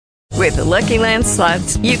With the Lucky Land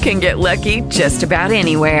Slots, you can get lucky just about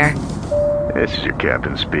anywhere. This is your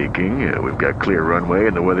captain speaking. We've got clear runway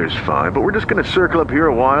and the weather's fine, but we're just going to circle up here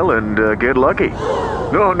a while and get lucky.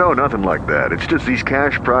 No, nothing like that. It's just these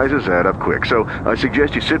cash prizes add up quick. So I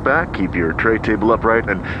suggest you sit back, keep your tray table upright,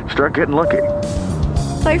 and start getting lucky.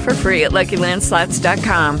 Play for free at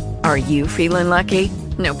LuckyLandSlots.com. Are you feeling lucky?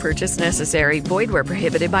 No purchase necessary. Void where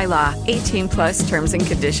prohibited by law. 18 plus terms and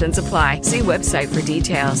conditions apply. See website for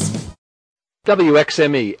details.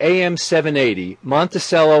 WXME AM 780,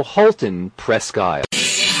 Monticello, Holton, Presque Isle.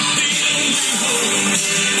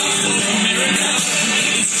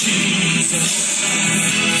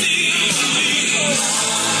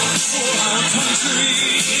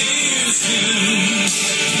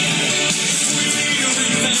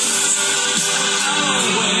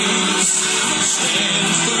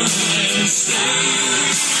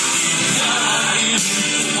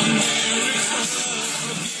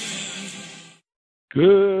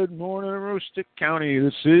 Good morning, Aroostook County.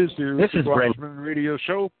 This is the Aroostook Watchman Radio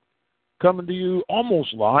Show, coming to you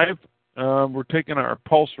almost live. We're taking our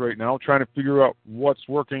pulse right now, trying to figure out what's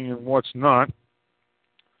working and what's not.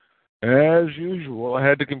 As usual, I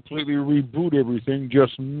had to completely reboot everything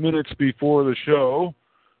just minutes before the show,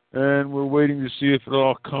 and we're waiting to see if it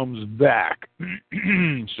all comes back.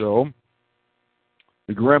 So,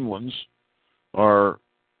 the gremlins are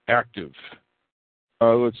active.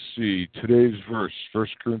 Let's see, today's verse, 1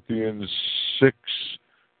 Corinthians 6,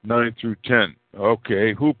 9 through 10.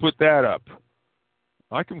 Okay, who put that up?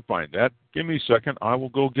 I can find that. Give me a second. I will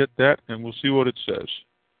go get that, and we'll see what it says.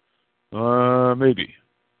 Maybe.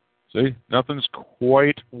 See, nothing's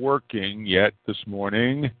quite working yet this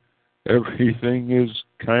morning. Everything is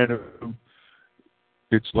kind of,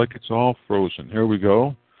 it's like it's all frozen. Here we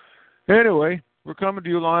go. Anyway, we're coming to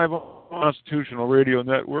you live on Constitutional Radio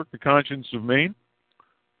Network, the conscience of Maine.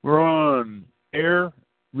 We're on air,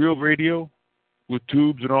 real radio, with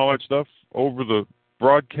tubes and all that stuff, over the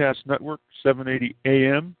broadcast network, 780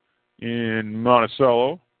 AM in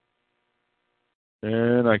Monticello.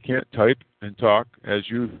 And I can't type and talk as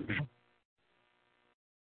usual.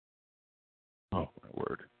 Oh, my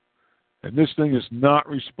word. And this thing is not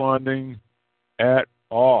responding at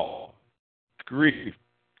all. Grief.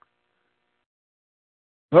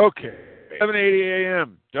 Okay. 780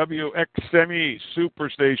 AM, WXME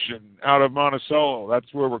Superstation out of Monticello.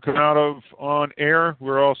 That's where we're coming out of on air.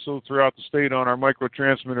 We're also throughout the state on our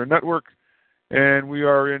microtransmitter network. And we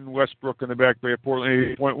are in Westbrook in the Back Bay of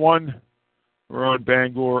Portland, 88.1. We're on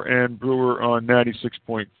Bangor and Brewer on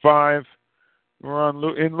 96.5. We're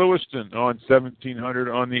on in Lewiston on 1700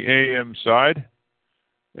 on the AM side.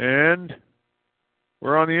 And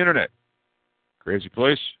we're on the internet. Crazy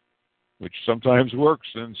place, which sometimes works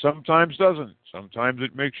and sometimes doesn't. Sometimes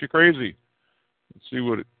it makes you crazy. Let's see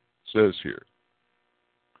what it says here.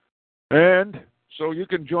 And so you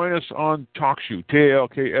can join us on TalkShoe,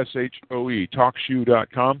 TalkShoe,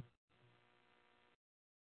 TalkShoe.com.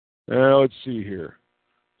 Let's see here.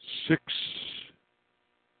 6,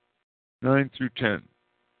 9 through 10.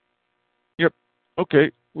 Yep.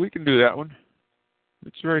 Okay, we can do that one.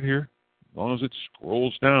 It's right here, as long as it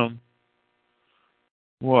scrolls down.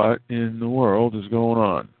 What in the world is going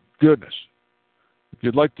on? Goodness. If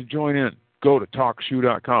you'd like to join in, go to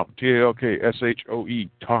TalkShoe.com, TalkShoe,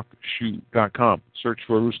 TalkShoe.com. Search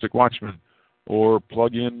for Aroostook Watchman, or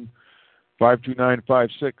plug in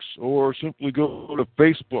 52956, or simply go to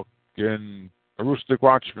Facebook and Aroostook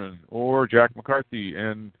Watchman or Jack McCarthy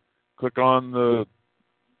and click on the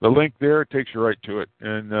link there. It takes you right to it,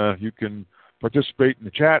 and you can participate in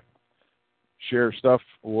the chat, share stuff,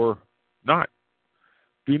 or not.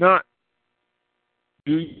 Do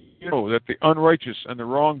you know that the unrighteous and the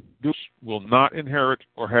wrongdoers will not inherit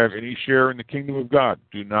or have any share in the kingdom of God?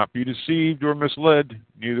 Do not be deceived or misled,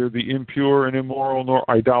 neither the impure and immoral, nor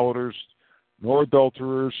idolaters, nor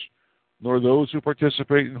adulterers, nor those who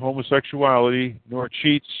participate in homosexuality, nor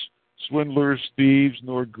cheats, swindlers, thieves,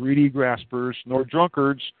 nor greedy graspers, nor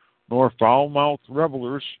drunkards, nor foul-mouthed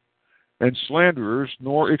revelers, and slanderers,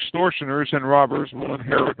 nor extortioners and robbers will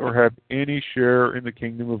inherit or have any share in the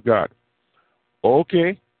kingdom of God.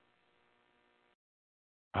 Okay.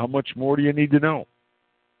 How much more do you need to know?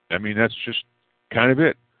 I mean, that's just kind of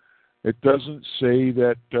it. It doesn't say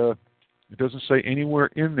that, it doesn't say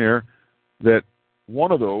anywhere in there that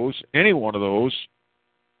any one of those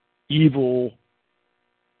evil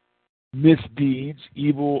misdeeds,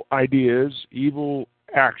 evil ideas, evil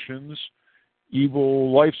actions,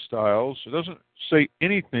 evil lifestyles. It doesn't say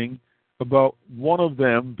anything about one of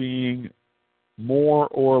them being more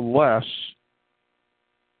or less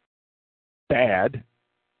bad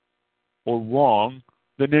or wrong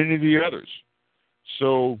than any of the others.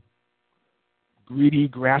 So, greedy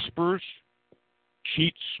graspers,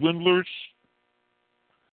 cheat swindlers,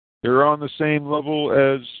 they're on the same level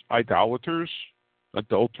as idolaters,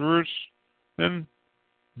 adulterers, and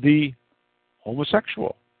the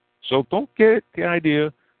homosexual. So don't get the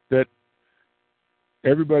idea that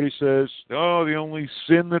everybody says, oh, the only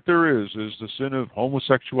sin that there is the sin of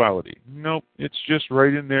homosexuality. Nope, it's just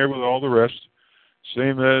right in there with all the rest.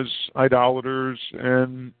 Same as idolaters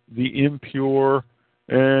and the impure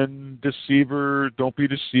and deceiver, don't be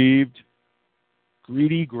deceived,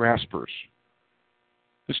 greedy graspers.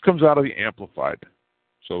 This comes out of the Amplified.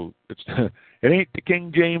 So it ain't the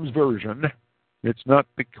King James Version. It's not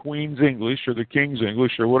the Queen's English or the King's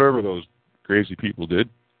English or whatever those crazy people did.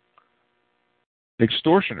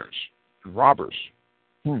 Extortioners, robbers.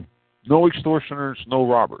 No extortioners, no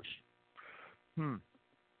robbers.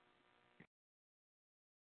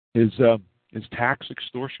 Is tax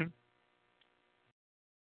extortion?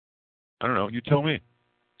 I don't know. You tell me.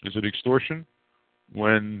 Is it extortion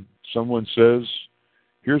when someone says,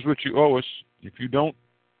 here's what you owe us. If you don't,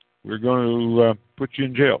 we're going to put you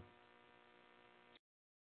in jail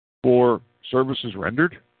for services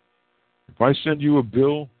rendered? If I send you a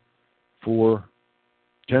bill for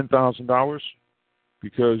 $10,000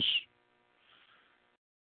 because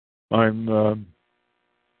I'm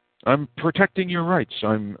protecting your rights.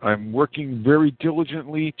 I'm working very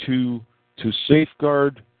diligently to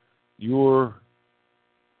safeguard your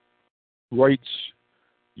rights,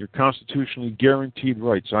 your constitutionally guaranteed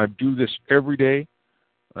rights. I do this every day.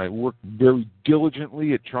 I work very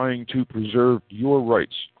diligently at trying to preserve your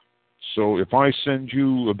rights. So if I send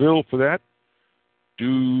you a bill for that, do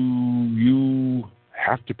you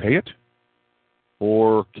have to pay it?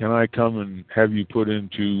 Or can I come and have you put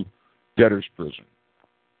into debtor's prison?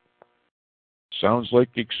 Sounds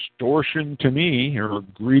like extortion to me, or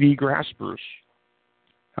greedy graspers.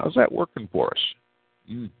 How's that working for us?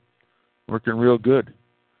 Working real good.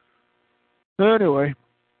 Anyway,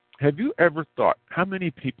 have you ever thought, how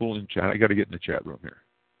many people in chat, I got to get in the chat room here.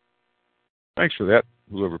 Thanks for that,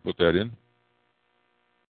 whoever put that in.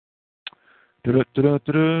 Do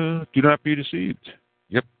not be deceived.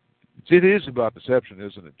 Yep. It is about deception,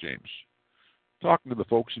 isn't it, James? Talking to the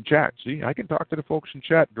folks in chat. See, I can talk to the folks in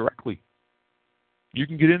chat directly. You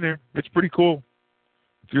can get in there. It's pretty cool.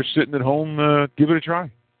 If you're sitting at home, give it a try.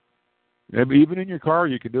 And even in your car,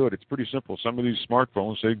 you can do it. It's pretty simple. Some of these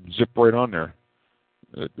smartphones, they zip right on there.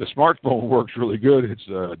 The smartphone works really good. It's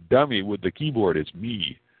a dummy with the keyboard. It's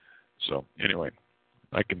me. So anyway,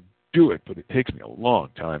 I can do it, but it takes me a long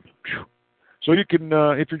time. Whew. So you can,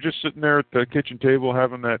 if you're just sitting there at the kitchen table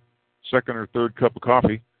having that second or third cup of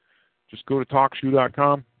coffee, just go to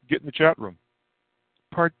TalkShoe.com, get in the chat room.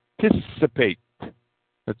 Participate.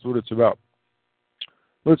 That's what it's about.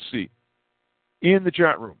 Let's see. In the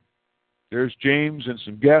chat room, there's James and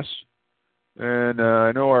some guests, and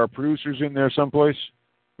I know our producer's in there someplace.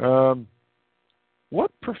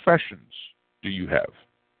 What professions do you have?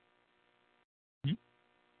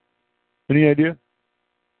 Any idea?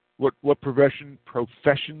 What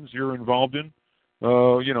professions you're involved in?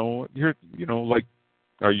 Like,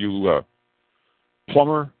 are you a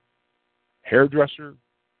plumber, hairdresser?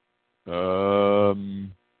 I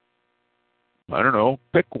don't know.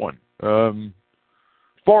 Pick one.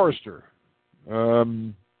 Forester.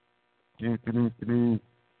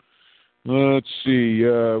 Let's see.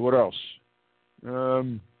 What else?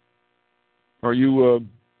 Are you an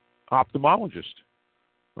ophthalmologist?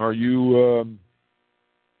 Are you?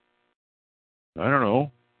 I don't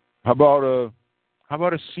know. How about a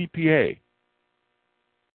CPA?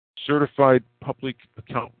 Certified Public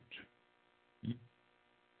Accountant.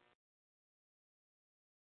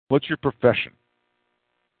 What's your profession?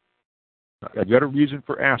 I've got a reason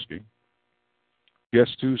for asking.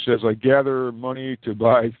 Guest 2 says, I gather money to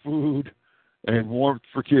buy food and warmth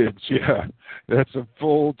for kids. Yeah, that's a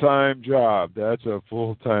full-time job. That's a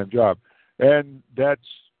full-time job. And that's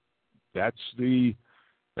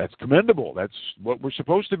commendable. That's what we're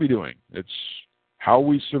supposed to be doing. It's how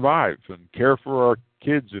we survive and care for our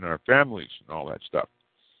kids and our families and all that stuff.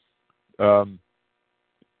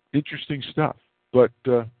 Interesting stuff. But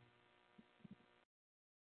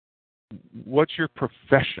what's your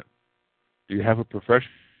profession? Do you have a profession?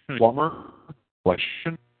 Plumber?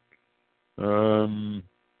 Electrician? How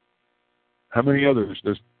many others?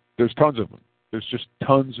 There's tons of them. There's just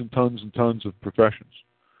tons and tons and tons of professions.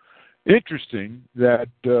 Interesting that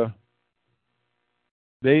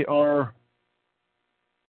they are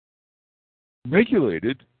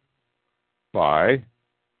regulated by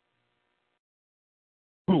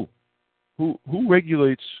who? Who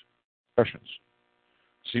regulates professions?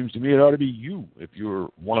 Seems to me it ought to be you if you're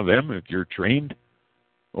one of them, if you're trained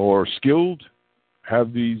or skilled,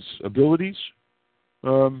 have these abilities.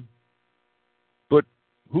 But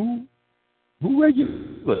who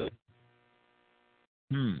regulates?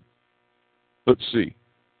 Let's see.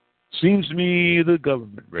 Seems to me the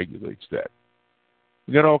government regulates that.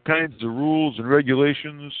 We got all kinds of rules and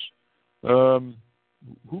regulations. Who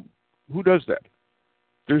does that?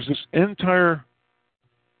 There's this entire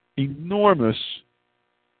enormous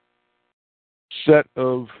set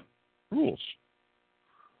of rules.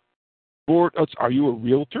 Board, are you a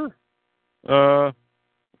realtor? How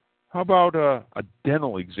about a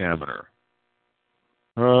dental examiner?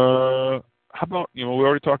 How about, we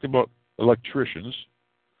already talked about electricians.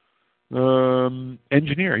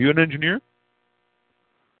 Engineer. Are you an engineer?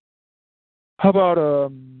 How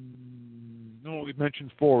about, we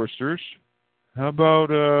mentioned foresters. How about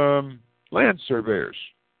land surveyors?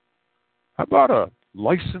 How about a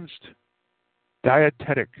licensed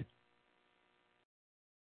dietitian?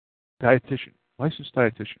 Licensed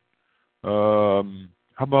dietitian. How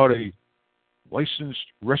about a licensed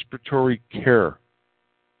respiratory care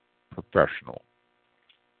professional?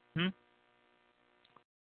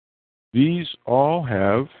 These all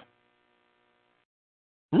have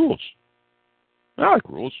rules. I like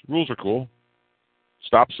rules. Rules are cool.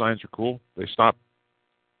 Stop signs are cool. They stop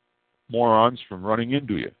morons from running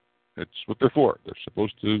into you. That's what they're for. They're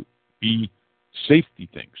supposed to be safety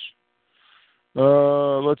things.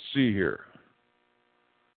 Let's see here.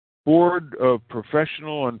 Board of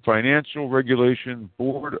Professional and Financial Regulation,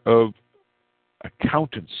 Board of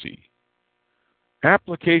Accountancy.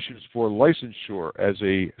 Applications for licensure as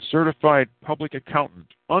a certified public accountant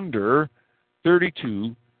under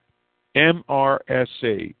 32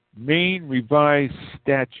 MRSA, Maine Revised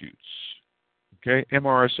Statutes, okay,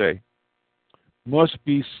 MRSA, must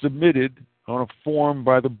be submitted on a form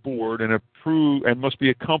by the board and approved, and must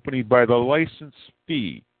be accompanied by the license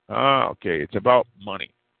fee. Okay, it's about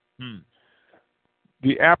money.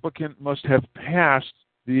 The applicant must have passed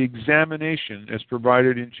the examination as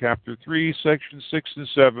provided in Chapter 3, Section 6 and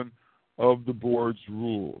 7 of the board's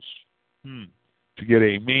rules to get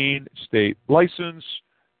a Maine state license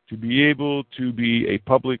to be able to be a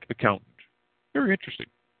public accountant. Very interesting.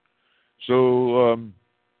 So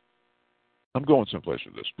I'm going someplace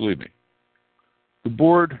with this, believe me. The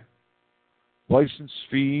board license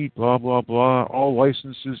fee, blah, blah, blah. All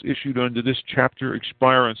licenses issued under this chapter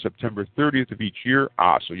expire on September 30th of each year.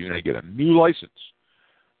 So you're going to get a new license.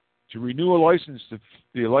 To renew a license,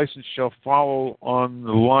 the license shall follow on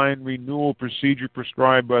the line renewal procedure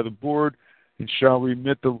prescribed by the board and shall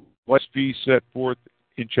remit the license fee set forth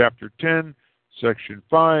in Chapter 10, Section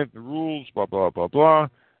 5, the rules, blah, blah, blah, blah.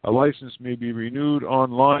 A license may be renewed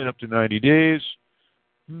online up to 90 days.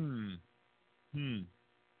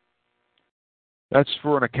 That's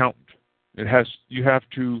for an accountant. You have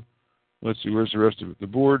to, let's see, where's the rest of it? The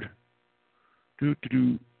board. What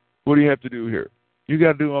do you have to do here? You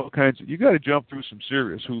got to do all kinds of, you got to jump through some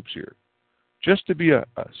serious hoops here just to be a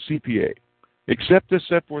CPA. Except as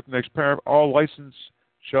set forth in the next paragraph, all license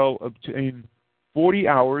shall obtain 40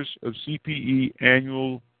 hours of CPE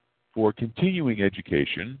annual for continuing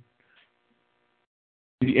education.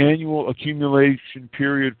 The annual accumulation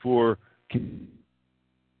period for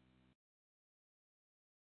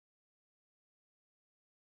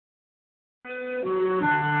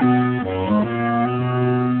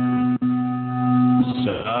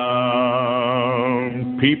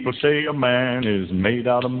Some people say a man is made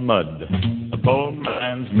out of mud. A poor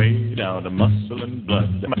man's made out of muscle and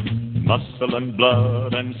blood. Muscle and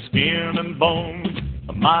blood and skin and bone.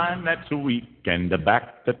 A mind that's weak and a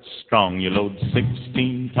back that's strong. You load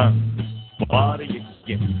 16 tons. What do you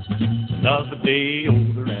get? Another day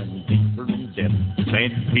older and deeper in debt.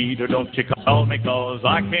 St. Peter, don't you call me, 'cause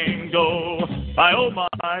I can't go. I owe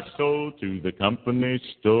my soul to the company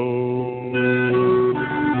store.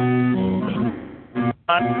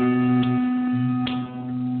 I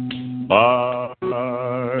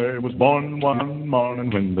was born one morning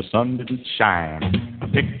when the sun didn't shine. I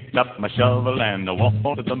picked up my shovel and I walked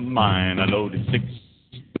to the mine. I loaded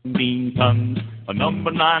 16 tons of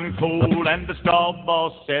number 9 coal, and the straw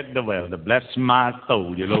boss said, well, to bless my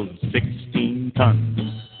soul, you load 16 tons.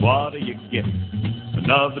 What do you get?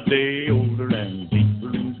 Another day older and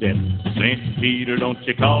deeper in debt. St. Peter, don't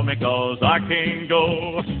you call me, 'cause I can't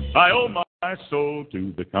go. I owe my soul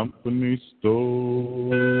to the company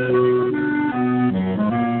store.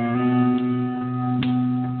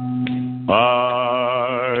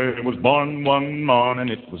 I was born one morning,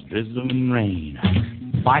 it was drizzling rain.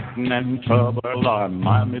 Fighting and trouble are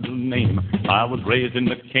my middle name. I was raised in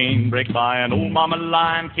the canebrake by an old mama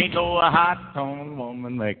lion. Can't no high-tone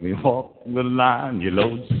woman make me walk the line. You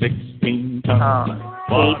load 16 tons.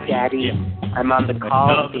 Hey, Daddy, I'm on the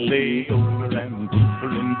call, baby. Over and deeper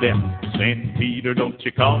in depth. St. Peter, don't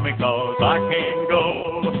you call me, 'cause I can't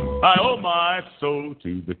go. I owe my soul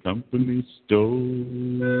to the company store.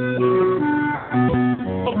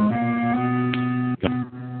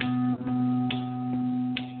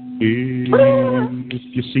 If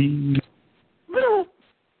you see.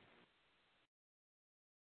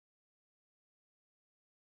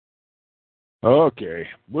 Okay,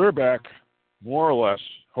 we're back, more or less,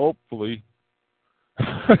 hopefully.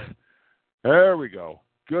 There we go.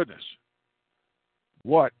 Goodness.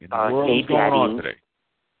 What in the world is going on today?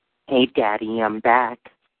 Hey, Daddy, I'm back.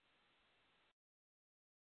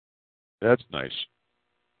 That's nice.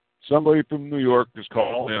 Somebody from New York is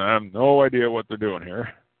calling, and I have no idea what they're doing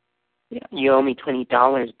here. You owe me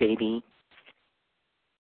 $20, baby.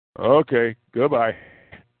 Okay, goodbye.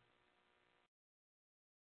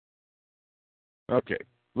 Okay,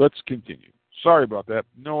 let's continue. Sorry about that.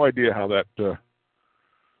 No idea how that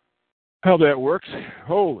works.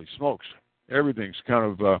 Holy smokes. Everything's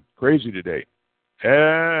kind of crazy today.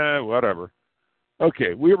 Whatever.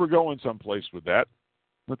 Okay, we were going someplace with that.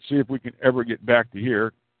 Let's see if we can ever get back to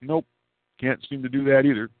here. Nope, can't seem to do that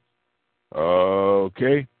either.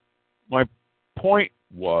 Okay, my point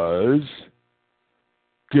was...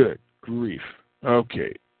 Good grief.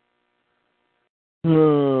 Okay.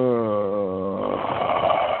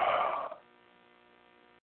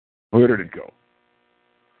 Where did it go?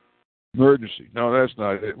 Emergency. No, that's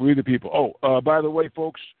not it. We the people. Oh, by the way,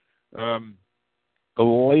 folks, the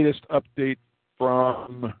latest update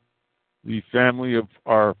from the family of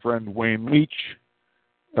our friend Wayne Leach.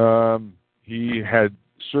 He had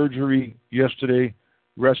surgery yesterday,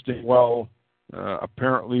 resting well.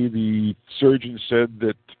 Apparently, the surgeon said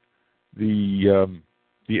that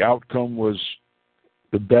the outcome was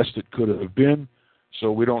the best it could have been.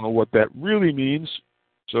 So we don't know what that really means.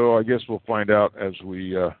 So I guess we'll find out as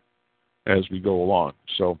we go along.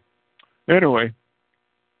 So anyway,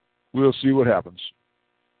 we'll see what happens.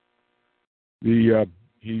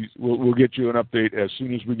 We'll get you an update as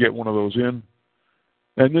soon as we get one of those in.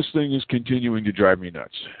 And this thing is continuing to drive me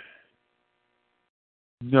nuts.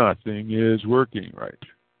 Nothing is working right.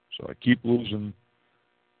 So I keep losing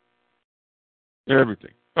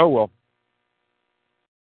everything. Oh, well.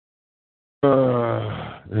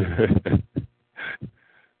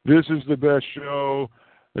 This is the best show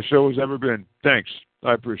the show has ever been. Thanks.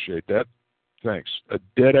 I appreciate that. Thanks. A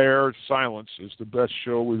dead air silence is the best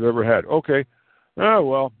show we've ever had. Okay. Oh,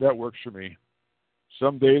 well, that works for me.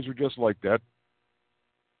 Some days are just like that.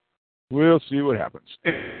 We'll see what happens.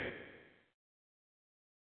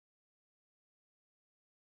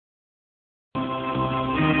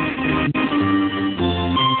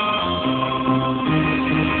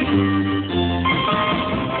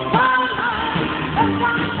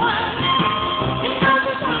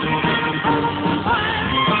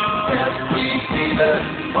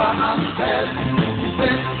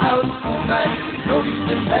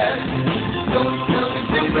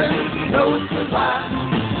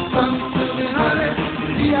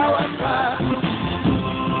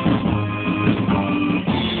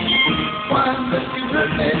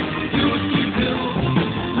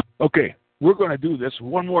 Okay, we're going to do this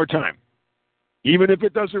one more time. Even if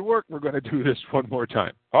it doesn't work, we're going to do this one more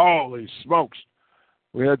time. Holy smokes.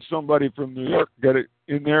 We had somebody from New York get it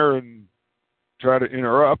in there and try to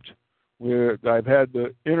interrupt. I've had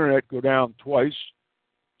the internet go down twice.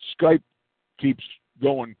 Skype keeps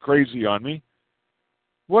going crazy on me.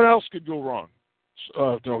 What else could go wrong?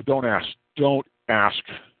 No, don't ask. Don't ask.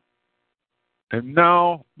 And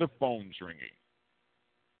now the phone's ringing.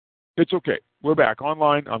 It's okay. We're back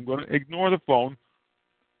online. I'm going to ignore the phone.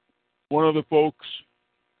 One of the folks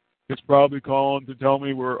is probably calling to tell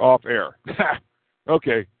me we're off air.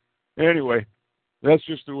 Okay. Anyway, that's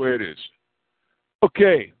just the way it is.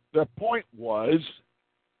 Okay. The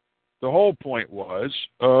whole point was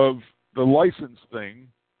of the license thing.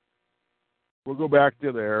 We'll go back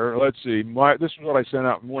to there. Let's see. This is what I sent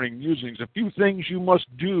out in Morning Musings. A few things you must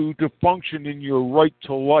do to function in your right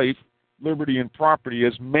to life, liberty, and property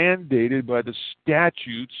as mandated by the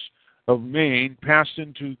statutes of Maine, passed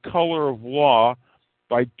into color of law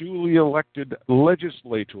by duly elected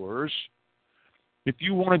legislators. If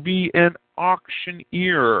you want to be an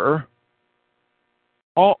auctioneer,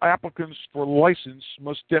 all applicants for license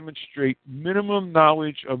must demonstrate minimum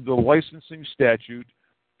knowledge of the licensing statute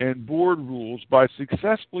and board rules by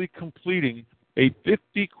successfully completing a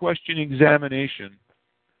 50-question examination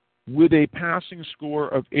with a passing score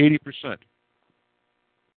of 80%.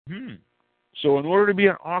 So in order to be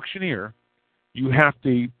an auctioneer, you have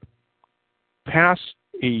to pass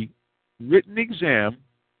a written exam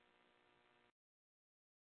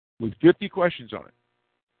with 50 questions on it.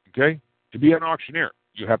 Okay? To be an auctioneer,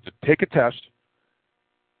 you have to take a test,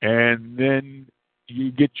 and then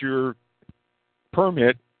you get your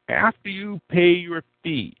permit after you pay your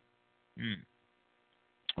fee.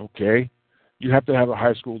 Okay? You have to have a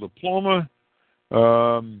high school diploma,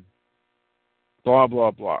 blah,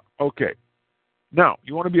 blah, blah. Okay. Now,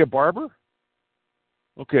 you want to be a barber?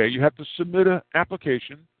 Okay, you have to submit an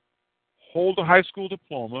application, hold a high school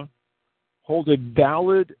diploma, hold a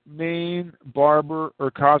valid Maine barber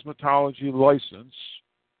or cosmetology license.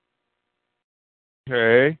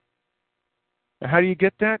 Okay. Now, how do you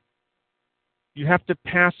get that? You have to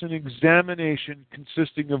pass an examination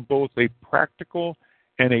consisting of both a practical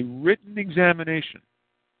and a written examination.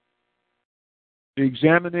 The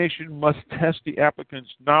examination must test the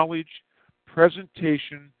applicant's knowledge,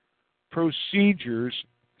 presentation, procedures,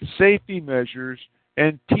 safety measures,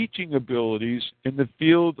 and teaching abilities in the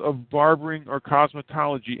field of barbering or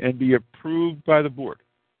cosmetology and be approved by the board.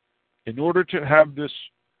 In order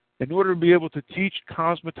to be able to teach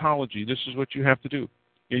cosmetology, this is what you have to do.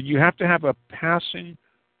 And you have to have a passing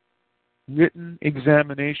written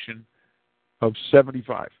examination of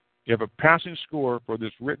 75. You have a passing score for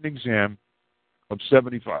this written exam of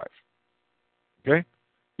 75. Okay?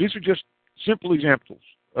 These are just simple examples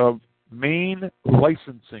of Maine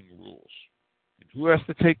licensing rules. And who has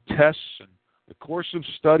to take tests and the course of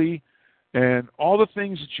study and all the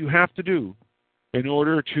things that you have to do in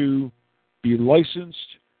order to be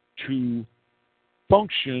licensed to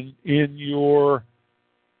function in your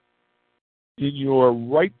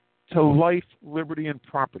right to life, liberty, and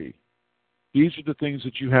property. These are the things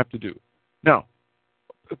that you have to do. Now,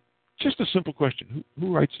 just a simple question.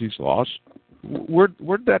 Who writes these laws? Where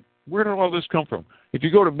did all this come from? If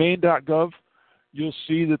you go to maine.gov, you'll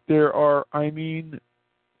see that there are,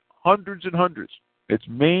 hundreds and hundreds. It's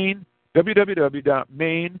Maine,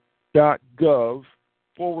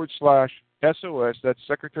 www.maine.gov/SOS, that's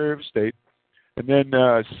Secretary of State, and then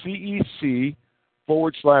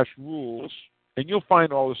CEC/rules, and you'll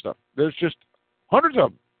find all this stuff. There's just hundreds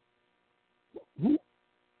of them. Who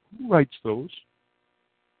writes those?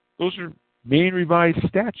 Those are Maine revised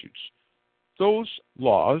statutes. Those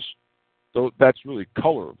laws, though that's really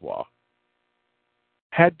color of law,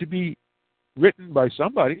 had to be written by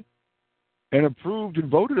somebody and approved and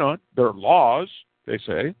voted on. They're laws, they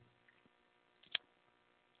say.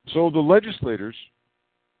 So the legislators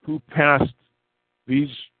who passed these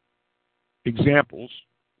examples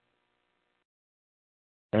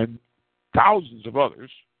and thousands of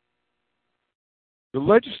others, the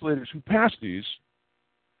legislators who passed these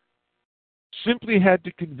simply had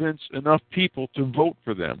to convince enough people to vote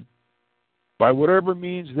for them by whatever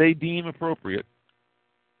means they deem appropriate.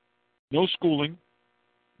 No schooling,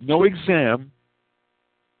 no exam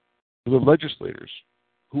for the legislators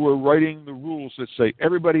who are writing the rules that say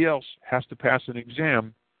everybody else has to pass an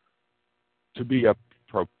exam to be a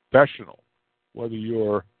professional, whether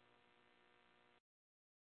you're,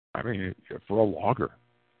 for a logger,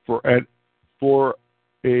 for an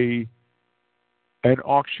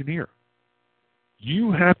auctioneer.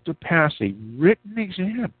 You have to pass a written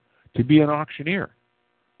exam to be an auctioneer,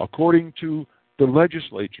 according to the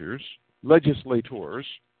legislators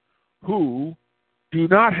who do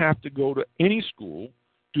not have to go to any school,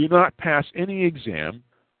 do not pass any exam.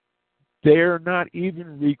 They're not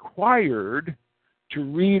even required to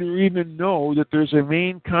read or even know that there's a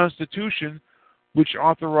Maine Constitution which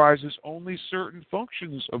authorizes only certain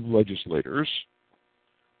functions of legislators,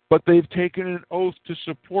 but they've taken an oath to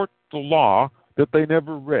support the law that they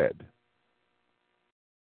never read.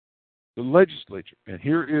 The legislature, and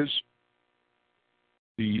here is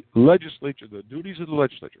the legislature, the duties of the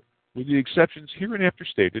legislature, with the exceptions hereinafter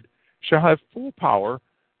stated, shall have full power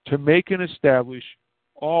to make and establish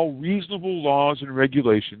all reasonable laws and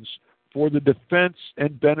regulations for the defense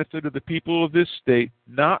and benefit of the people of this state,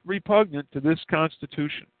 not repugnant to this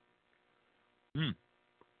Constitution.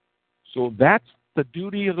 So that's the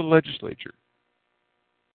duty of the legislature.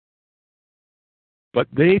 But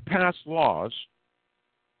they pass laws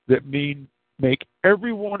that make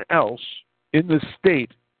everyone else in the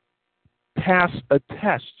state pass a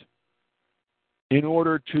test in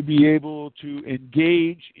order to be able to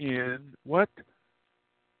engage in what?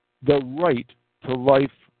 The right to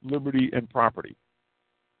life, liberty, and property.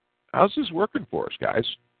 How's this working for us,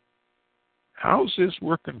 guys? How's this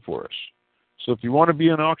working for us? So if you want to be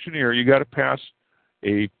an auctioneer, you got to pass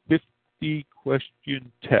a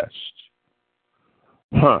 50-question test.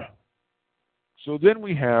 So then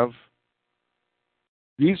we have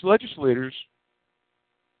these legislators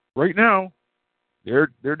right now. They're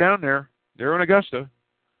down there. They're in Augusta.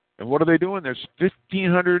 And what are they doing? There's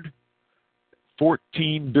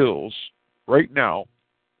 1,514 bills right now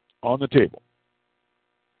on the table.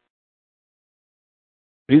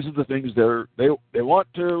 These are the things they want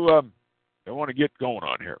to get going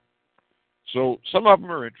on here. So some of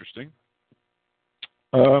them are interesting.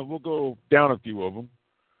 We'll go down a few of them.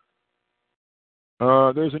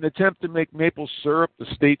 There's an attempt to make maple syrup the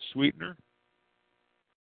state sweetener.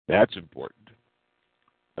 That's important.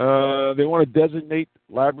 They want to designate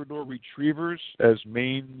Labrador Retrievers as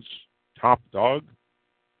Maine's top dog.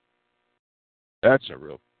 That's a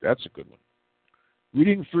good one.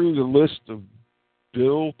 Reading through the list of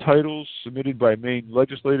bill titles submitted by Maine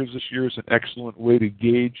legislators this year is an excellent way to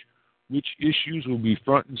gauge which issues will be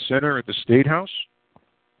front and center at the State House.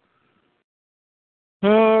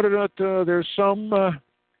 There's some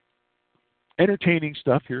entertaining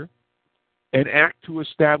stuff here. An act to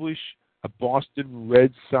establish a Boston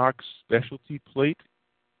Red Sox specialty plate.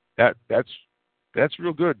 That's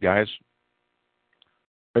real good, guys.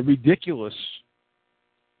 A ridiculous.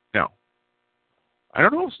 Now, I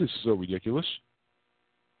don't know if this is so ridiculous.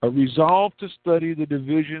 A resolve to study the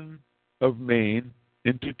division of Maine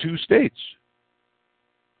into 2 states.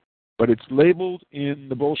 But it's labeled in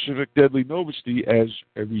the Bolshevik Deadly Novosti as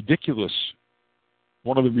a ridiculous,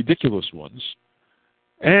 one of the ridiculous ones.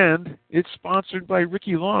 And it's sponsored by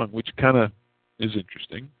Ricky Long, which kind of is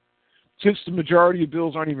interesting. Since the majority of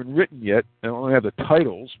bills aren't even written yet, they only have the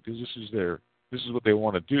titles because this is what they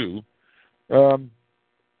want to do.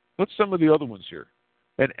 What's some of the other ones here?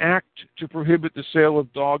 An act to prohibit the sale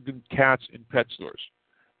of dogs and cats in pet stores.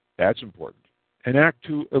 That's important. An act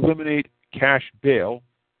to eliminate cash bail.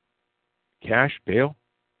 Cash bail?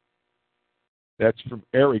 That's from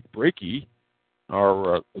Eric Brakey,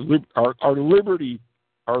 our Liberty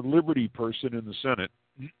person in the Senate.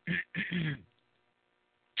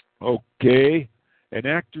 Okay. An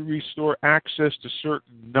act to restore access to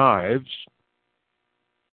certain knives.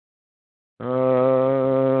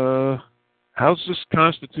 How's this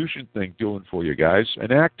Constitution thing doing for you guys?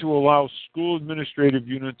 An act to allow school administrative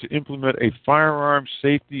unit to implement a firearm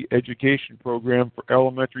safety education program for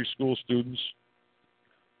elementary school students.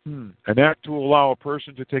 An act to allow a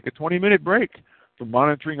person to take a 20-minute break from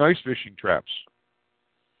monitoring ice fishing traps.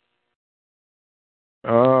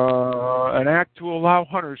 An act to allow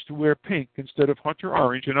hunters to wear pink instead of hunter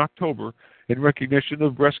orange in October in recognition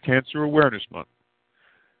of Breast Cancer Awareness Month.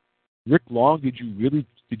 Rick Long, did you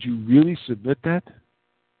really submit that?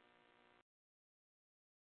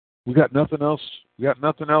 We got nothing else. We got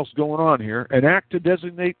nothing else going on here. An act to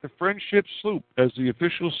designate the Friendship sloop as the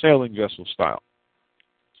official sailing vessel style.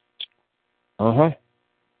 Why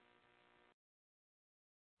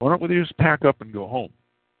don't we just pack up and go home?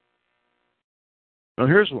 Now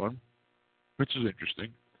here's one, which is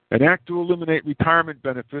interesting. An act to eliminate retirement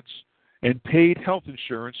benefits and paid health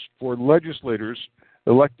insurance for legislators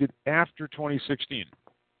elected after 2016.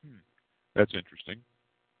 That's interesting.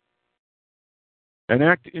 An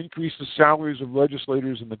act to increase the salaries of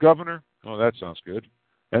legislators and the governor. Oh, that sounds good.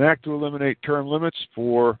 An act to eliminate term limits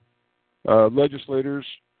for legislators,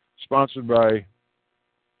 sponsored by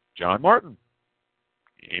John Martin,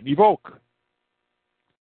 Amy Volk,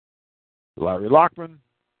 Larry Lockman.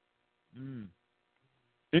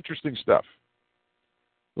 Interesting stuff.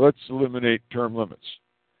 Let's eliminate term limits.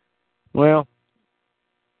 Well,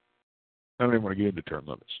 I don't even want to get into term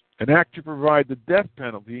limits. An act to provide the death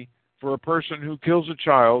penalty for a person who kills a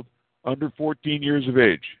child under 14 years of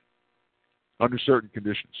age, under certain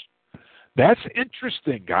conditions. That's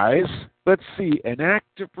interesting, guys. Let's see. An act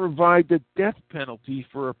to provide the death penalty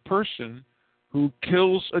for a person who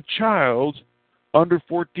kills a child under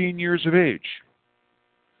 14 years of age.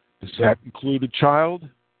 Does that include a child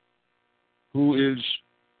who is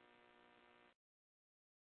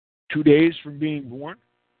 2 days from being born?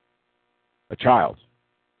 A child.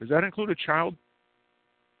 Does that include a child?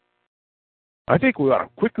 I think we ought to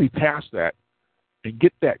quickly pass that and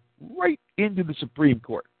get that right into the Supreme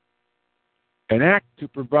Court. An act to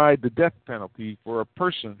provide the death penalty for a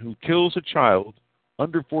person who kills a child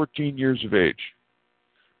under 14 years of age.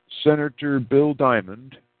 Senator Bill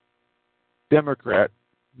Diamond, Democrat,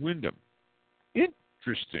 Windham.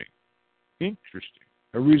 Interesting.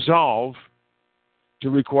 A resolve to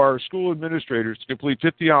require school administrators to complete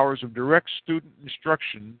 50 hours of direct student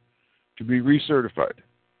instruction to be recertified.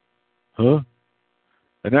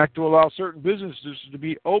 An act to allow certain businesses to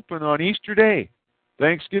be open on Easter Day,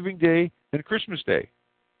 Thanksgiving Day, and Christmas Day.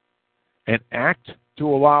 an act to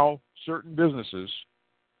allow certain businesses.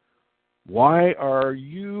 Why are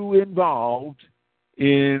you involved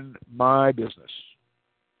in my business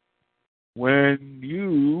when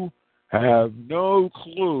you have no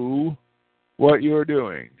clue what you're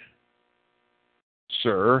doing?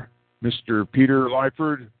 Sir, Mr. Peter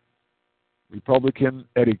Lyford, Republican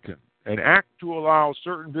Eddington, an act to allow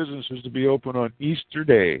certain businesses to be open on Easter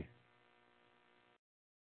Day.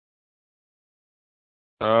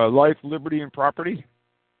 Life, liberty, and property.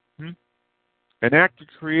 An act to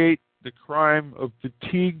create the crime of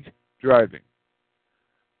fatigued driving.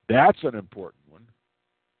 That's an important one.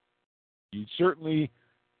 You're certainly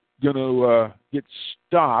going to get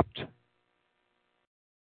stopped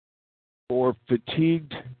for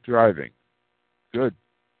fatigued driving. Good.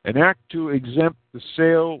 An act to exempt the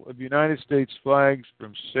sale of United States flags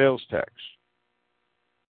from sales tax.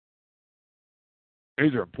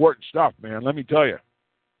 These are important stuff, man, let me tell you.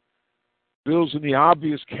 Bills in the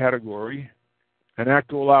obvious category, an act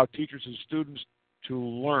to allow teachers and students to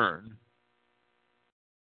learn.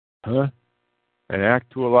 An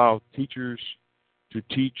act to allow teachers to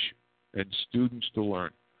teach and students to learn.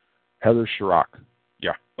 Heather Chirac.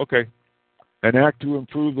 Yeah, okay. An act to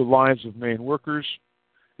improve the lives of Maine workers.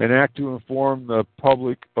 An act to inform the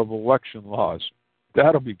public of election laws.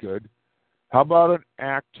 That'll be good. How about an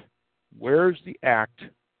act? Where's the act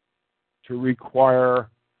to require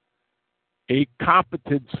a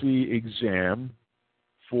competency exam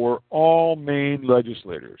for all Maine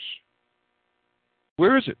legislators?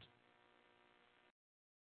 Where is it?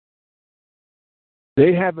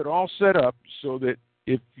 They have it all set up so that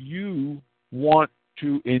if you want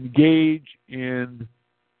to engage in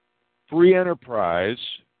free enterprise,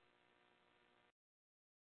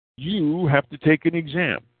 you have to take an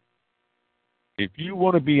exam. If you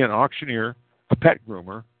want to be an auctioneer, a pet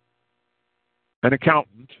groomer, an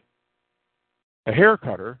accountant, a hair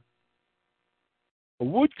cutter, a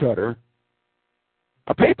wood cutter,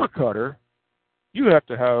 a paper cutter, you have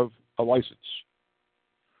to have a license.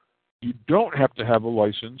 You don't have to have a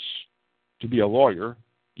license to be a lawyer.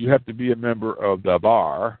 You have to be a member of the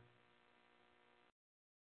bar.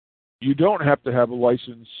 You don't have to have a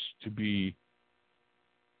license to be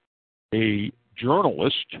a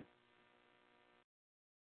journalist,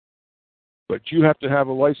 but you have to have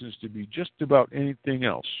a license to be just about anything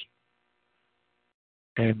else.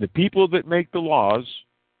 And the people that make the laws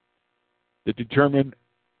that determine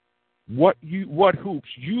what hoops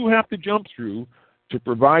you have to jump through to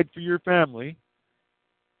provide for your family,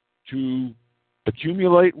 to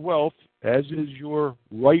accumulate wealth, as is your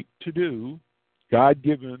right to do,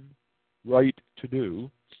 God-given right to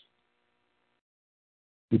do.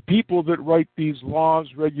 The people that write these laws,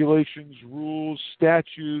 regulations, rules,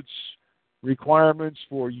 statutes, requirements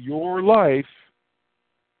for your life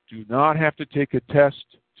do not have to take a test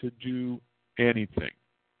to do anything.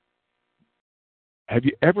 Have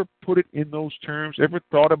you ever put it in those terms? Ever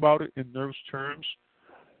thought about it in those terms?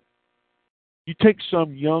 You take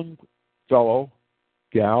some young fellow,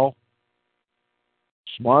 gal,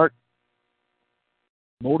 smart,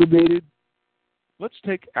 motivated. Let's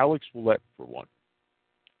take Alex Willett for one.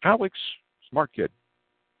 Alex, smart kid.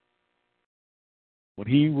 When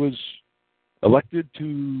he was elected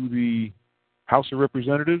to the House of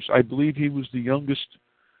Representatives, I believe he was the youngest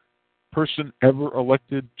person ever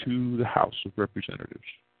elected to the House of Representatives.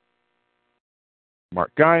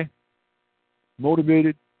 Smart guy,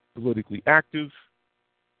 motivated, politically active,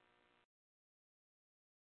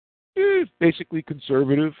 basically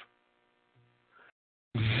conservative,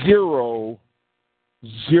 zero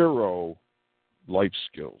life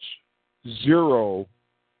skills, zero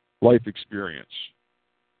life experience.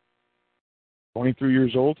 23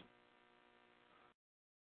 years old.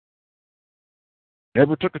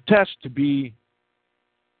 Never took a test to be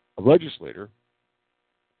a legislator.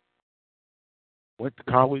 Went to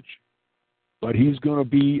college, but he's going to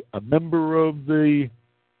be a member of the.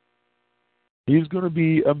 He's going to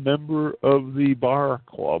be a member of the bar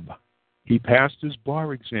club. He passed his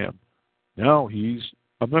bar exam. Now he's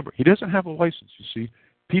a member. He doesn't have a license. You see,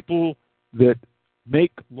 people that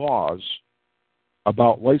make laws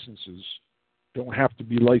about licenses don't have to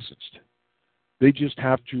be licensed. They just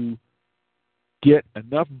have to get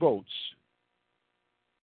enough votes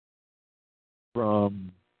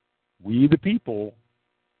from we the people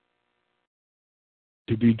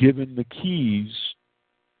to be given the keys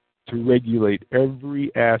to regulate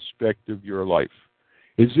every aspect of your life.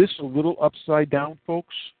 Is this a little upside down,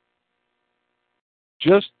 folks?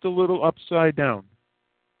 Just a little upside down.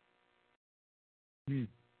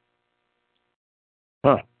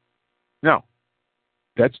 Now,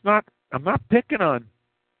 that's not, I'm not picking on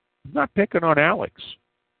I'm not picking on Alex.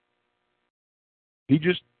 He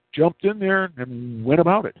just jumped in there and went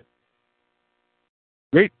about it.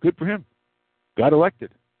 Great, good for him. Got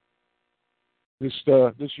elected. This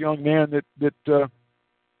young man that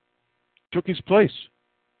took his place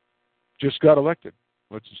just got elected.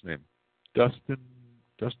 What's his name? Dustin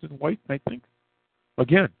White, I think.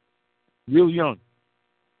 Again, real young.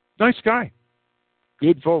 Nice guy.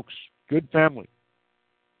 Good folks. Good family.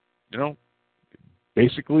 You know,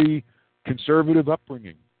 basically conservative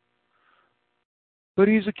upbringing. But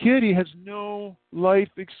he's a kid. He has no life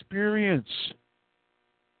experience.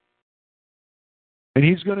 And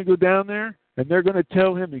he's going to go down there, and they're going to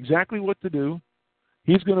tell him exactly what to do.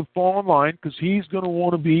 He's going to fall in line because he's going to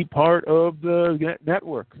want to be part of the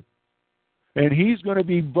network. And he's going to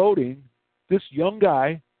be voting, this young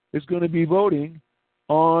guy is going to be voting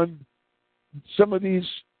on some of these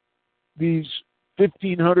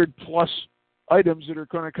 1,500 plus items that are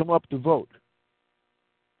going to come up to vote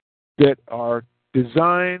that are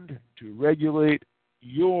designed to regulate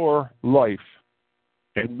your life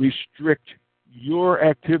and restrict your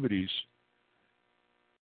activities,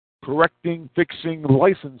 correcting, fixing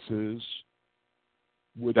licenses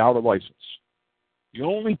without a license. The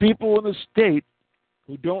only people in the state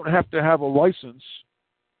who don't have to have a license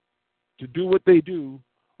to do what they do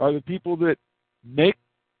are the people that make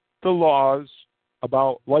the laws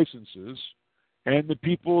about licenses and the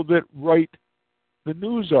people that write the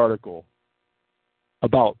news article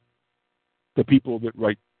about the people that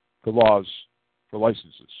write the laws for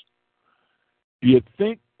licenses. Do you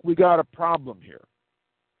think we got a problem here?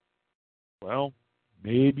 Well,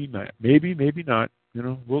 maybe not. Maybe not. You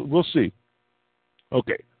know, we'll see.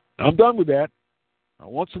 Okay, I'm done with that. I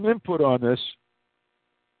want some input on this.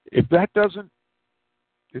 If that doesn't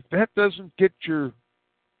get your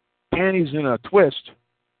panties in a twist,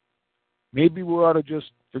 maybe we ought to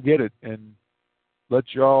just forget it and let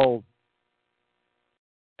y'all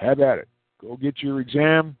have at it. Go get your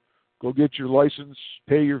exam, go get your license,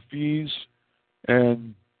 pay your fees,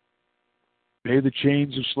 and may the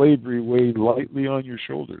chains of slavery weigh lightly on your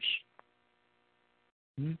shoulders.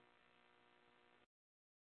 I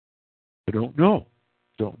don't know.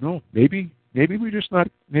 Maybe we're just not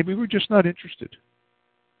interested.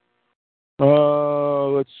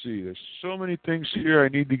 Let's see. There's so many things here I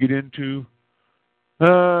need to get into.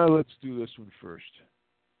 Let's do this one first.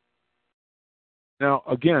 Now,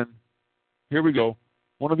 again, here we go.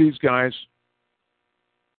 One of these guys,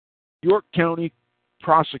 York County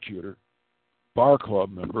prosecutor, bar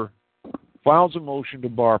club member, files a motion to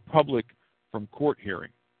bar public from court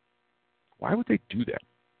hearing. Why would they do that?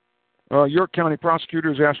 York County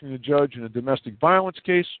prosecutor is asking the judge in a domestic violence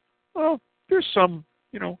case. Well, there's a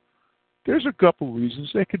couple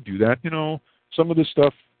reasons they could do that. You know, some of this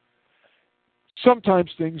stuff,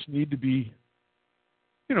 sometimes things need to be,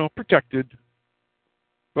 protected.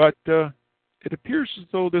 But it appears as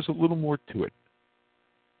though there's a little more to it.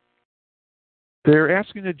 They're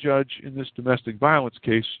asking the judge in this domestic violence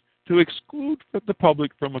case to exclude the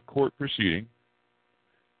public from a court proceeding.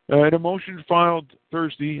 In a motion filed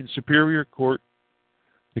Thursday in Superior Court,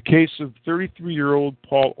 the case of 33-year-old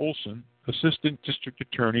Paul Olson, Assistant District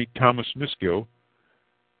Attorney Thomas Miskio,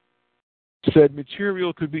 said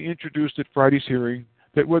material could be introduced at Friday's hearing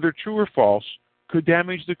that, whether true or false, could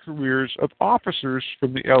damage the careers of officers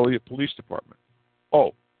from the Elliott Police Department.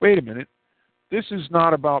 Oh, wait a minute. This is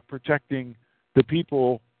not about protecting the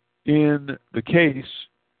people in the case.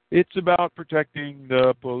 It's about protecting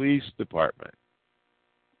the police department.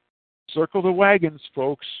 Circle the wagons,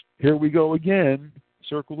 folks. Here we go again.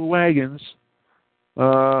 Circle the wagons.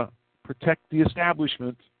 Protect the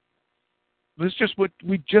establishment. This is just what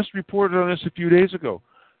we just reported on this a few days ago.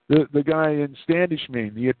 The guy in Standish,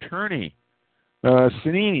 Maine, the attorney,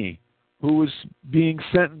 Sanini, who was being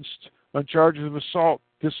sentenced on charges of assault,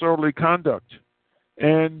 disorderly conduct,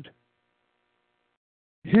 and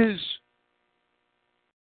his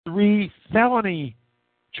 3 felony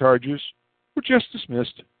charges were just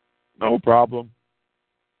dismissed. No problem.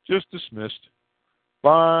 Just dismissed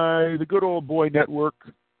by the good old boy network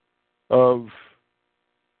of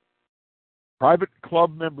private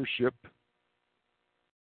club membership,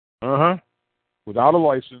 without a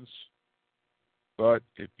license. But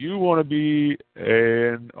if you want to be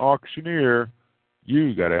an auctioneer,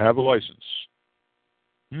 you got to have a license.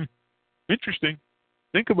 Interesting.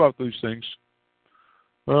 Think about these things.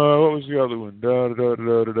 What was the other one?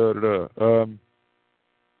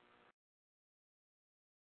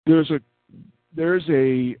 There's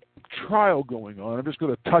a trial going on. I'm just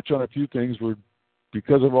going to touch on a few things.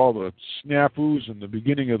 Because of all the snafus in the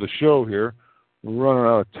beginning of the show here, we're running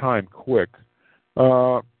out of time quick.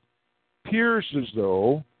 appears as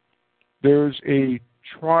though there's a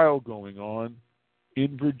trial going on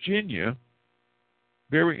in Virginia.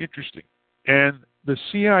 Very interesting. And the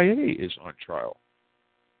CIA is on trial.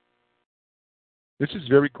 This is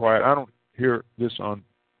very quiet. I don't hear this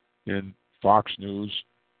in Fox News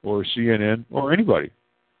or CNN or anybody.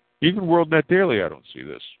 Even World Net Daily, I don't see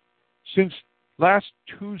this. Since last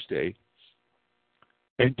Tuesday,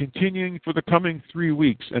 and continuing for the coming 3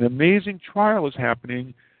 weeks, an amazing trial is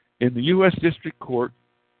happening in the U.S. District Court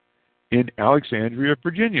in Alexandria,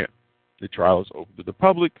 Virginia. The trial is open to the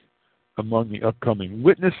public. Among the upcoming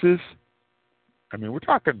witnesses, I mean, we're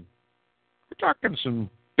talking some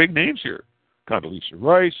big names here. Condoleezza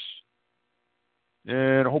Rice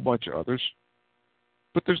and a whole bunch of others.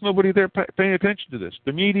 But there's nobody there paying attention to this.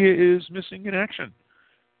 The media is missing in action.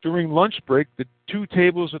 During lunch break, the two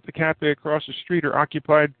tables at the cafe across the street are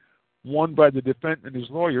occupied, one by the defendant and his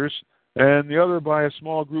lawyers, and the other by a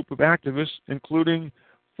small group of activists, including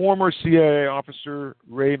former CIA officer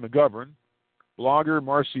Ray McGovern, blogger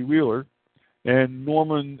Marcy Wheeler, and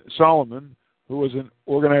Norman Solomon, who was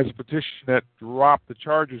organized a petition at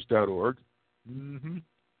dropthecharges.org.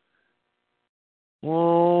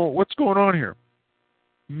 Well, what's going on here?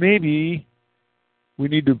 Maybe we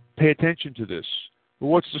need to pay attention to this. But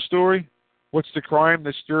what's the story? What's the crime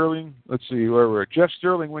that Sterling, let's see, where we're at. Jeff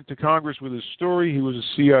Sterling went to Congress with his story. He was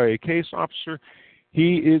a CIA case officer.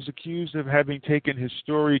 He is accused of having taken his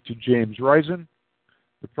story to James Risen.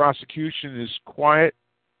 The prosecution is quite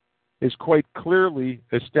clearly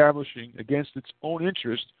establishing against its own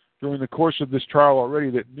interest during the course of this trial already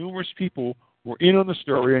that numerous people were in on the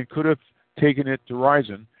story and could have taken it to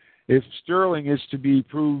Risen. If Sterling is to be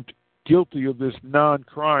proved guilty of this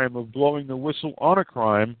non-crime of blowing the whistle on a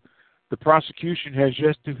crime, the prosecution has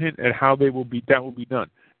yet to hint at how that will be done.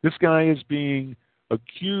 This guy is being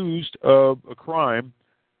accused of a crime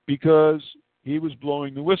because he was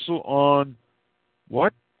blowing the whistle on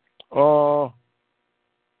what? The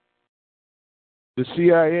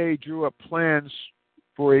CIA drew up plans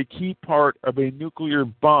for a key part of a nuclear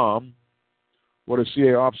bomb, what a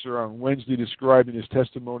CIA officer on Wednesday described in his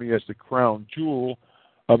testimony as the crown jewel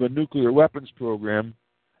of a nuclear weapons program,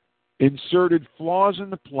 inserted flaws in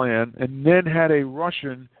the plan, and then had a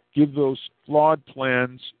Russian give those flawed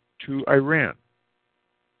plans to Iran.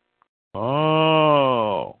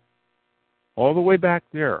 Oh, all the way back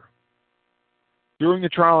there. During the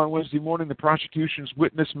trial on Wednesday morning, the prosecution's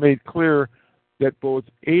witness made clear that both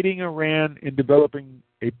aiding Iran in developing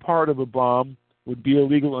a part of a bomb would be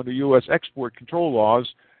illegal under U.S. export control laws,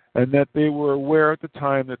 and that they were aware at the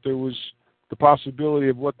time that there was the possibility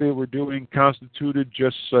of what they were doing constituted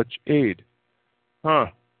just such aid.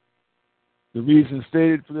 The reason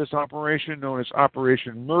stated for this operation, known as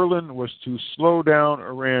Operation Merlin, was to slow down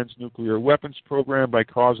Iran's nuclear weapons program by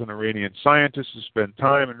causing Iranian scientists to spend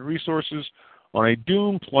time and resources on a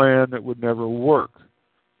doomed plan that would never work.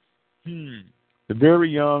 The very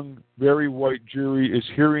young, very white jury is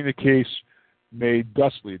hearing the case made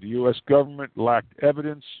thusly. The U.S. government lacked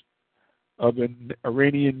evidence of an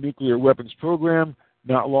Iranian nuclear weapons program.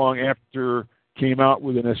 Not long after came out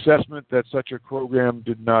with an assessment that such a program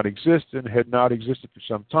did not exist and had not existed for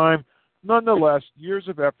some time. Nonetheless, years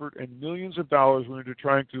of effort and millions of dollars went into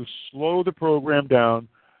trying to slow the program down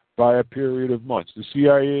by a period of months. The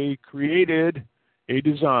CIA created a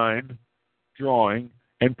design, drawing,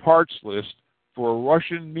 and parts list for a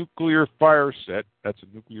Russian nuclear fire set, that's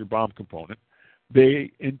a nuclear bomb component.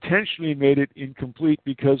 They intentionally made it incomplete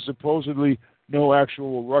because supposedly no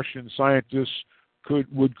actual Russian scientists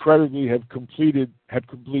would credibly have complete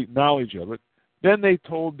knowledge of it. Then they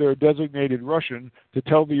told their designated Russian to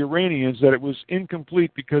tell the Iranians that it was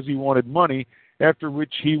incomplete because he wanted money, after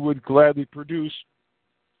which he would gladly produce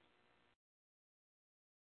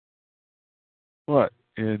what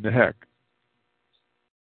in the heck?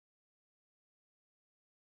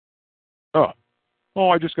 Oh,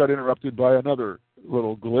 I just got interrupted by another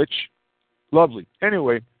little glitch. Lovely.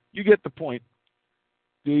 Anyway, you get the point.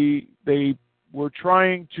 They were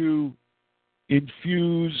trying to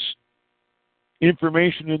infuse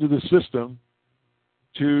information into the system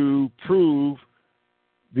to prove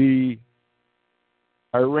the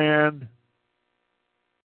Iran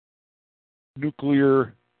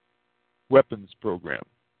nuclear weapons program.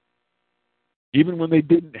 Even when they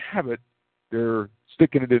didn't have it, they're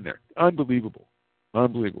sticking it in there. Unbelievable.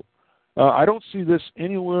 Unbelievable. I don't see this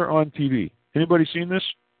anywhere on TV. Anybody seen this?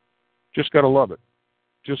 Just got to love it.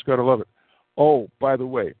 Just got to love it. Oh, by the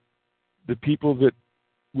way, the people that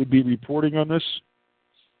would be reporting on this,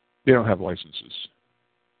 they don't have licenses.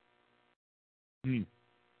 You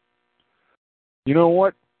know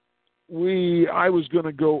what? I was going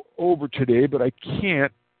to go over today, but I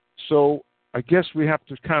can't. So I guess we have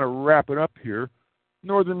to kind of wrap it up here.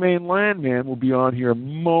 Northern Maine Landman will be on here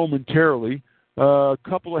momentarily. A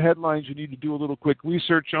couple of headlines you need to do a little quick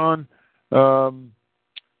research on.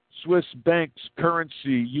 Swiss banks currency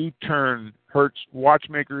U-turn hurts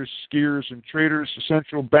watchmakers, skiers, and traders.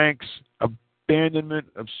 Central banks abandonment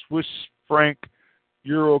of Swiss franc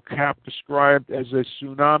euro cap described as a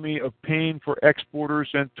tsunami of pain for exporters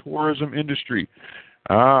and tourism industry.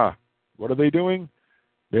 What are they doing?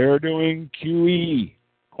 They're doing QE,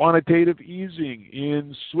 quantitative easing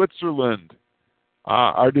in Switzerland.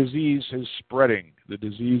 Our disease is spreading. The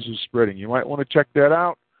disease is spreading. You might want to check that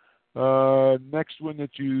out. Next one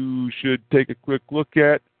that you should take a quick look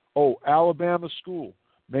at. Alabama school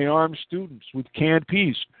may arm students with canned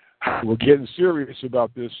peas. We're getting serious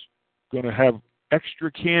about this. Going to have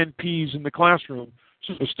extra canned peas in the classroom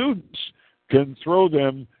so the students can throw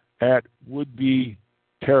them at would-be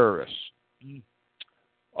terrorists.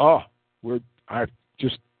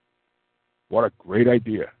 What a great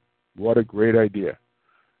idea. What a great idea.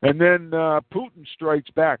 And then Putin strikes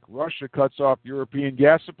back. Russia cuts off European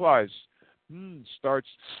gas supplies. Starts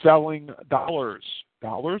selling dollars.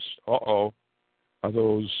 Dollars? Uh-oh. Are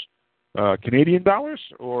those Canadian dollars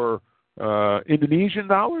or Indonesian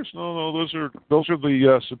dollars? No, those are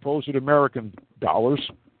the supposed American dollars.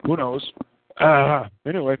 Who knows?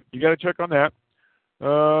 Anyway, you got to check on that.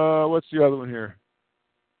 What's the other one here?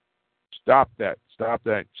 Stop that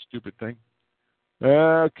stupid thing.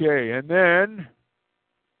 Okay, and then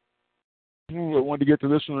I wanted to get to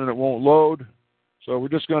this one and it won't load. So we're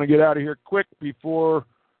just going to get out of here quick before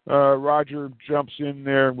Roger jumps in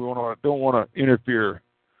there and we don't want to interfere.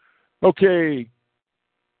 Okay.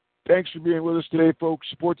 Thanks for being with us today, folks.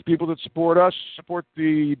 Support the people that support us. Support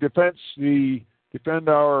the defense. Defend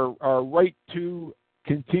our right to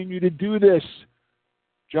continue to do this.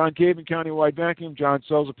 John Caven, Countywide Vacuum. John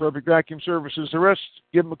sells a perfect vacuum services. The rest,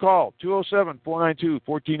 give him a call.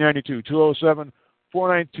 207-492-1492.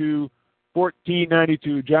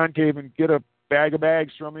 207-492-1492. John Caven, get a bag of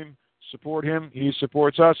bags from him. Support him. He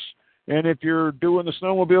supports us. And if you're doing the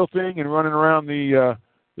snowmobile thing and running around the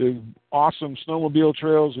awesome snowmobile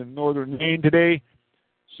trails in northern Maine today,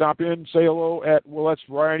 stop in, say hello at Willette's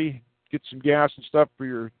Variety, get some gas and stuff for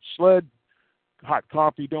your sled, hot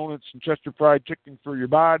coffee, donuts, and Chester fried chicken for your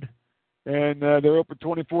bod. And they're open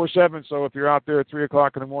 24/7, so if you're out there at 3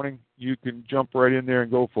 o'clock in the morning, you can jump right in there and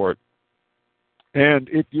go for it. And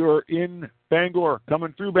if you're in Bangor,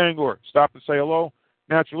 coming through Bangor, stop and say hello.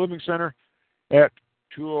 Natural Living Center at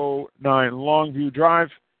 209 Longview Drive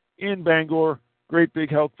in Bangor. Great big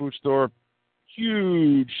health food store.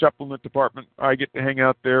 Huge supplement department. I get to hang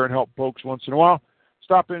out there and help folks once in a while.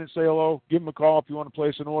 Stop in and say hello. Give them a call if you want to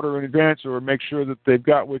place an order in advance or make sure that they've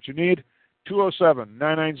got what you need.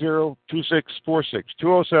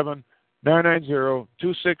 207-990-2646. 207-990-2646.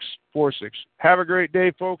 Have a great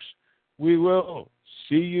day, folks. We will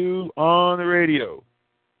see you on the radio.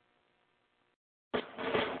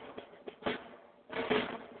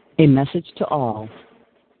 A message to all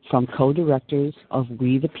from co-directors of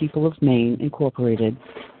We the People of Maine, Incorporated,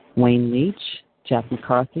 Wayne Leach, Jeff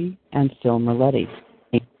McCarthy, and Phil Merletti,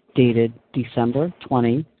 dated December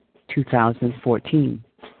 20, 2014.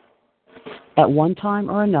 At one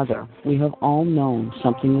time or another, we have all known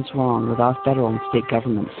something is wrong with our federal and state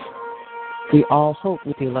governments. We all hope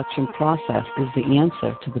that the election process is the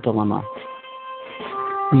answer to the dilemma.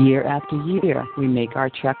 Year after year, we make our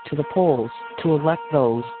trek to the polls to elect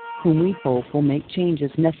those whom we hope will make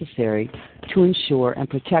changes necessary to ensure and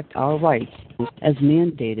protect our rights as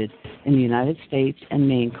mandated in the United States and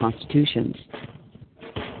Maine constitutions.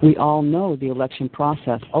 We all know the election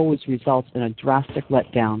process always results in a drastic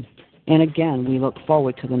letdown, and again we look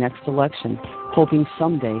forward to the next election, hoping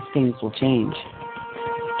someday things will change.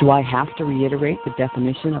 Do I have to reiterate the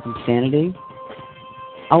definition of insanity?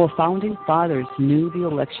 Our founding fathers knew the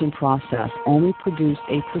election process only produced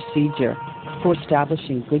a procedure for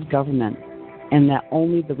establishing good government, and that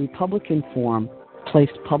only the Republican form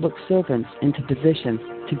placed public servants into positions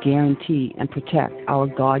to guarantee and protect our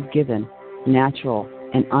God-given, natural,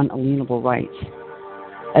 and unalienable rights.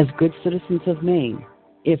 As good citizens of Maine,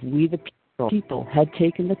 if we the people had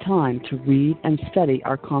taken the time to read and study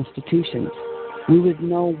our constitutions, we would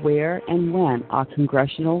know where and when our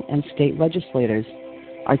congressional and state legislators,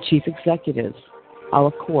 our chief executives,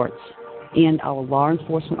 our courts, and our law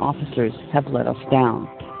enforcement officers have let us down.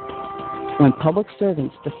 When public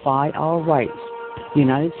servants defy our rights, the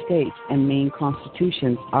United States and Maine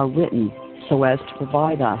constitutions are written so as to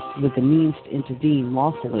provide us with the means to intervene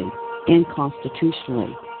lawfully and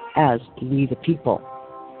constitutionally as we the people.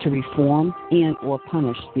 to reform and or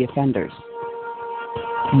punish the offenders.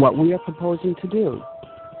 What we are proposing to do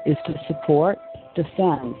is to support,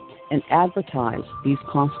 defend, and advertise these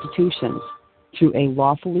constitutions through a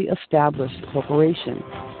lawfully established corporation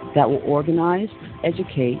that will organize,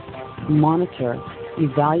 educate, monitor,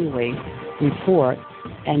 evaluate, report,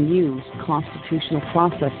 and use constitutional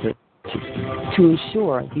processes to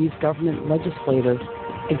ensure these government legislators,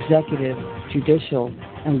 executive, judicial,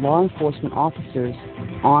 and law enforcement officers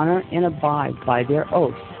honor and abide by their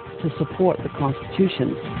oath to support the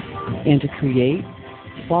constitutions and to create,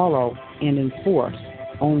 follow, and enforce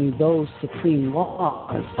only those supreme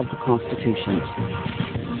laws of the constitutions.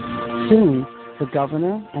 Soon, the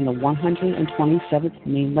governor and the 127th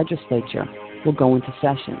Maine legislature will go into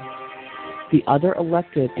session. The other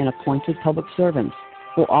elected and appointed public servants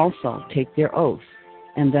will also take their oath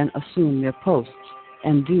and then assume their posts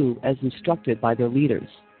and do as instructed by their leaders.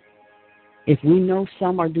 If we know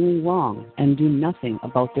some are doing wrong and do nothing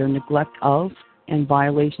about their neglect of and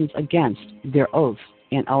violations against their oaths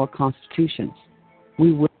and our constitutions,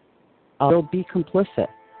 we will be complicit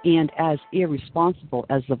and as irresponsible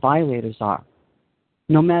as the violators are.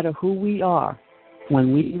 No matter who we are,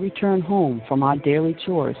 when we return home from our daily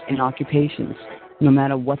chores and occupations, no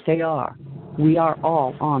matter what they are, we are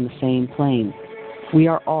all on the same plane. We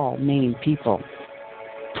are all Maine people.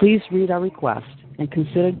 Please read our request and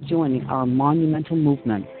consider joining our monumental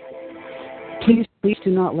movement. Please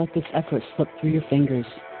do not let this effort slip through your fingers.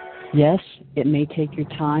 Yes, it may take your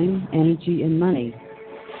time, energy, and money,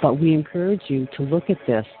 but we encourage you to look at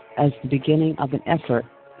this as the beginning of an effort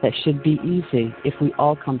that should be easy if we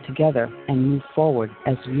all come together and move forward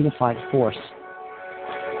as a unified force.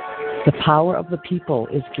 The power of the people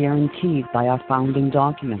is guaranteed by our founding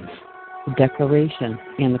documents, the Declaration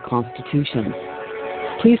and the Constitution.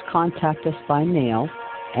 Please contact us by mail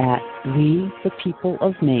at We the People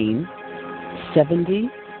of Maine, 70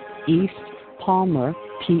 East Palmer, Palmer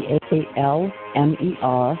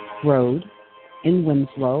Road in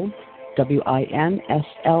Winslow,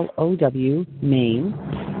 Winslow, Maine,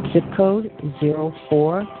 zip code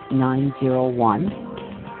 04901.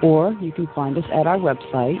 Or you can find us at our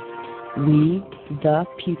website,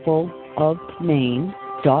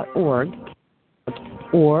 wethepeopleofmaine.org,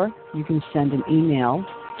 or you can send an email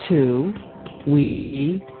to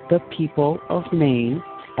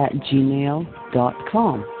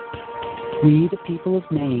wethepeopleofmaine@gmail.com. We the People of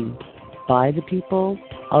Maine, by the people,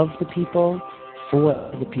 of the people, for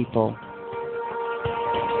the people.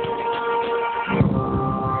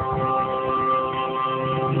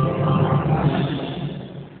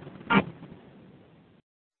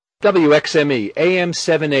 WXME AM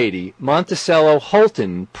 780, Monticello,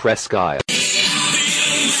 Holton, Presque Isle.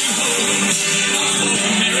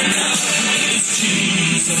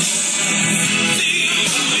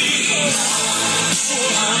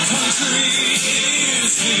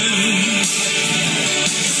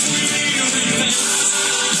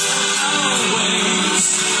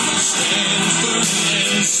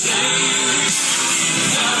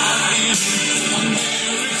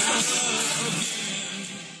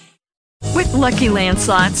 With Lucky Land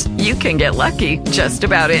Slots, you can get lucky just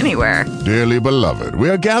about anywhere. Dearly beloved, we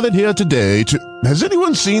are gathered here today to... Has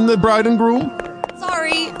anyone seen the bride and groom?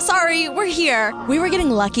 Sorry, we're here. We were getting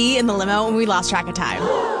lucky in the limo and we lost track of time.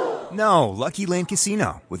 No, Lucky Land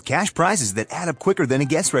Casino, with cash prizes that add up quicker than a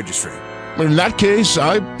guest registry. In that case,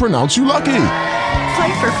 I pronounce you lucky.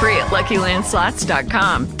 Play for free at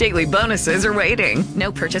LuckyLandSlots.com. Daily bonuses are waiting.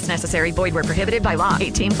 No purchase necessary. Void where prohibited by law.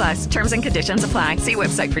 18+. Terms and conditions apply. See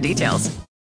website for details.